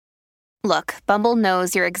Look, Bumble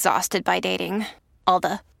knows you're exhausted by dating. All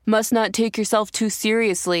the must not take yourself too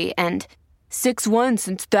seriously and 6'1"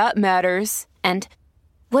 since that matters. And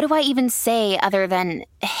what do I even say other than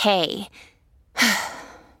hey?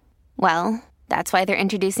 Well, that's why they're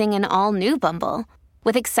introducing an all-new Bumble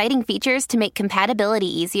with exciting features to make compatibility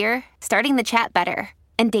easier, starting the chat better,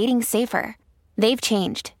 and dating safer. They've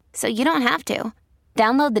changed, so you don't have to.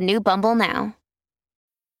 Download the new Bumble now.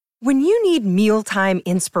 When you need mealtime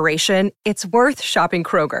inspiration, it's worth shopping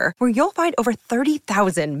Kroger, where you'll find over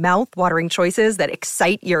 30,000 mouth-watering choices that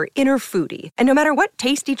excite your inner foodie. And no matter what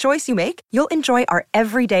tasty choice you make, you'll enjoy our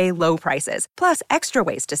everyday low prices, plus extra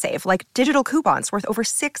ways to save, like digital coupons worth over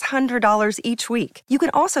 $600 each week. You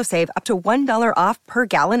can also save up to $1 off per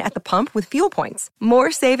gallon at the pump with fuel points.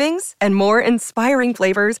 More savings and more inspiring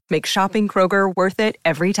flavors make shopping Kroger worth it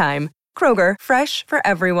every time. Kroger, fresh for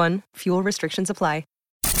everyone. Fuel restrictions apply.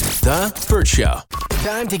 The Burt Show.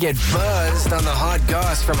 Time to get buzzed on the hot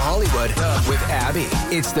goss from Hollywood with Abby.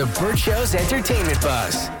 It's the Burt Show's entertainment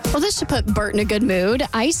buzz. Well, this should put Burt in a good mood.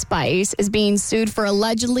 Ice Spice is being sued for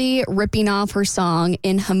allegedly ripping off her song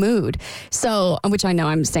In Hamood. So, which I know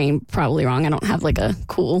I'm saying probably wrong. I don't have like a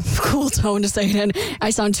cool tone to say it in. I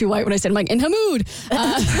sound too white when I say it. I'm like, In Hamood.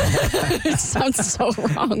 It sounds so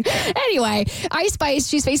wrong. Anyway, Ice Spice,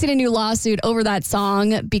 she's facing a new lawsuit over that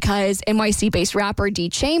song because NYC-based rapper D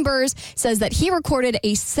Chambers says that he recorded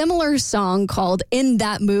a similar song called In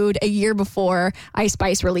That Mood a year before Ice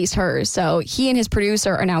Spice released hers. So he and his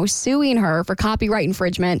producer are now suing her for copyright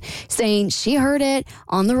infringement, saying she heard it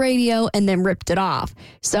on the radio and then ripped it off.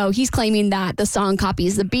 So he's claiming that the song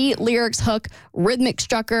copies the beat, lyrics, hook, rhythmic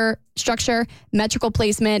structure, metrical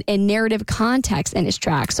placement, and narrative context in his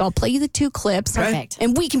track. So I'll play you the two clips. Perfect.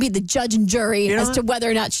 And we can be the judge and jury as to whether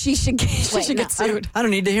or not she should get sued. I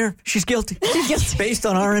don't need to hear. She's guilty. She's guilty. Based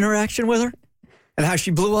on our interaction with her and how she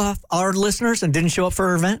blew off our listeners and didn't show up for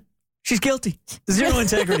her event, she's guilty. Zero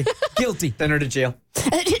integrity. Guilty. Send her to jail.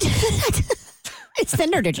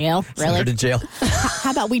 Send her to jail. Really? Send her to jail.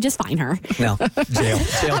 How about we just fine her? No. Jail.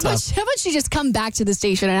 How about she just come back to the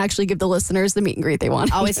station and actually give the listeners the meet and greet they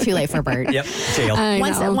want? Oh, it's too late for Burt. Yep.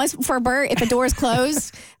 Jail. Once for Burt, if the door is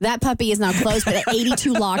closed, that puppy is now closed with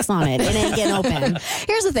 82 locks on it. It ain't getting open.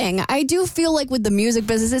 Here's the thing. I do feel like with the music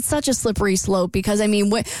business, it's such a slippery slope because, I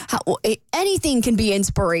mean, anything can be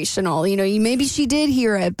inspirational. You know, maybe she did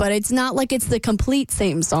hear it, but it's not like it's the complete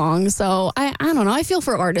same song. So I don't know. I feel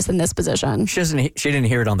for artists in this position. She didn't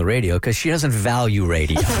hear it on the radio because she doesn't value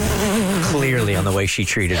radio. Clearly on the way she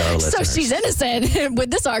treated our listeners. So she's innocent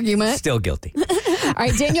with this argument. Still guilty. All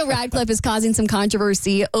right, Daniel Radcliffe is causing some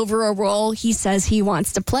controversy over a role he says he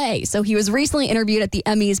wants to play. So he was recently interviewed at the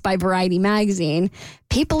Emmys by Variety magazine.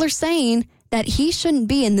 People are saying that he shouldn't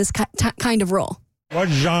be in this kind of role. What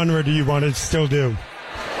genre do you want to still do?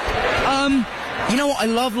 You know what? I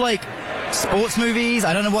love sports movies.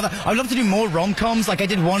 I don't know what I'd love to do more rom-coms. Like I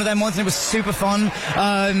did one of them once and it was super fun.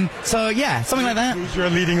 So yeah, something like that. Who's your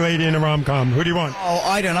leading lady in a rom-com? Who do you want? Oh,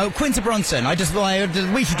 I don't know. Quinta Brunson.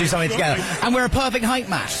 We should do something together. And we're a perfect height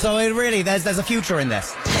match. So it really, there's a future in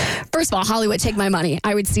this. First of all, Hollywood, take my money.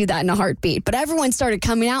 I would see that in a heartbeat. But everyone started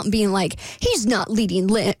coming out and being like, he's not leading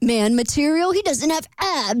man material. He doesn't have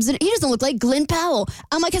abs. And he doesn't look like Glenn Powell.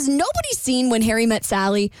 I'm like, has nobody seen When Harry Met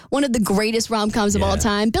Sally? One of the greatest rom-coms of all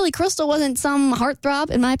time. Billy Crystal wasn't some heartthrob,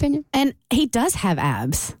 in my opinion. And he does have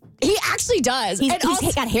abs. He actually does.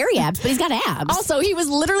 He's got hairy abs, but he's got abs. Also, he was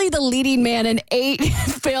literally the leading man in 8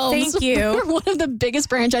 films. Thank you. For one of the biggest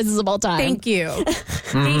franchises of all time. Thank you.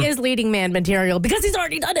 He is leading man material because he's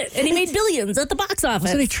already done it, and he made billions at the box office.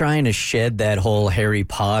 Wasn't he trying to shed that whole Harry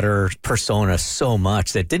Potter persona so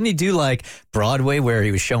much that didn't he do like Broadway where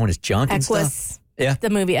he was showing his junk and stuff? Yeah.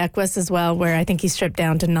 The movie Equus as well, where I think he stripped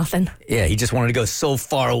down to nothing. Yeah, he just wanted to go so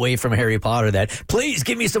far away from Harry Potter that, please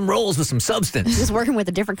give me some roles with some substance. Just working with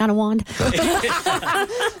a different kind of wand.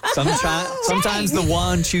 Sometimes the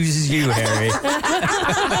wand chooses you, Harry.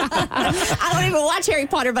 I don't even watch Harry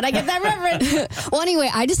Potter, but I get that reference. Well,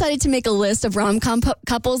 anyway, I decided to make a list of rom-com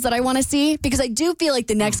couples that I want to see because I do feel like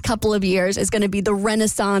the next couple of years is going to be the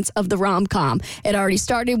renaissance of the rom-com. It already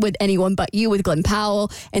started with Anyone But You with Glenn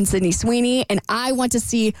Powell and Sydney Sweeney, and I want to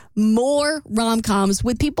see more rom-coms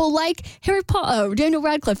with people like Daniel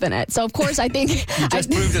Radcliffe in it. So, of course, I think... You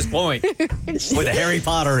just proved his point with a Harry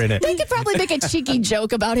Potter in it. They could probably make a cheeky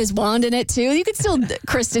joke about his wand in it, too. You could still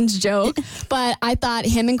Kristen's joke. But I thought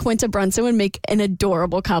him and Quinta Brunson would make an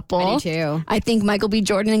adorable couple. I do, too. I think Michael B.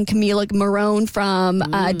 Jordan and Camila Morone from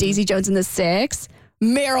Daisy Jones and the Six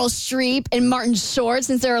Meryl Streep and Martin Short,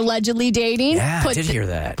 since they're allegedly dating. Yeah, I did hear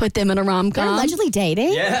that. Put them in a They're rom-com. allegedly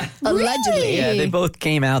dating? Yeah. Allegedly. Yeah, they both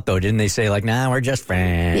came out, though. Didn't they say, like, nah, we're just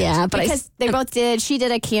friends? Yeah, but Because they both did. She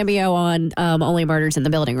did a cameo on Only Murders in the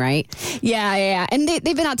Building, right? Yeah. And they've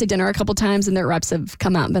been out to dinner a couple times, and their reps have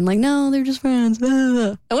come out and been like, no, they're just friends.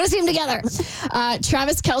 I want to see them together.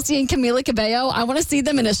 Travis Kelce and Camila Cabello, I want to see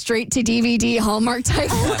them in a straight-to-DVD Hallmark type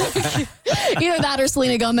look. Either that or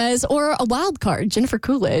Selena Gomez or a wild card, Jennifer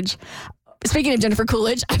Coolidge. Speaking of Jennifer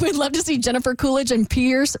Coolidge, I would love to see Jennifer Coolidge and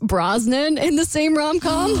Pierce Brosnan in the same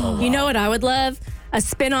rom-com. You know what I would love? A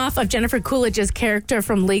spin-off of Jennifer Coolidge's character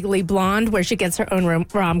from Legally Blonde where she gets her own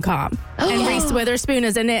rom-com. And Reese Witherspoon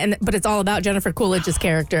is in it, but it's all about Jennifer Coolidge's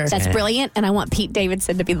character. That's brilliant, and I want Pete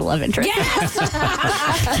Davidson to be the love interest. Yes!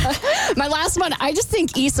 My last one, I just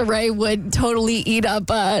think Issa Rae would totally eat up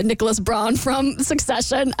Nicholas Braun from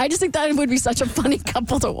Succession. I just think that would be such a funny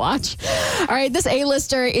couple to watch. All right, this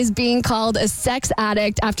A-lister is being called a sex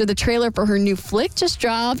addict after the trailer for her new flick just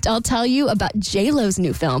dropped. I'll tell you about J-Lo's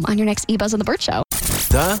new film on your next eBuzz on The Burt Show.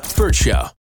 The Burt Show.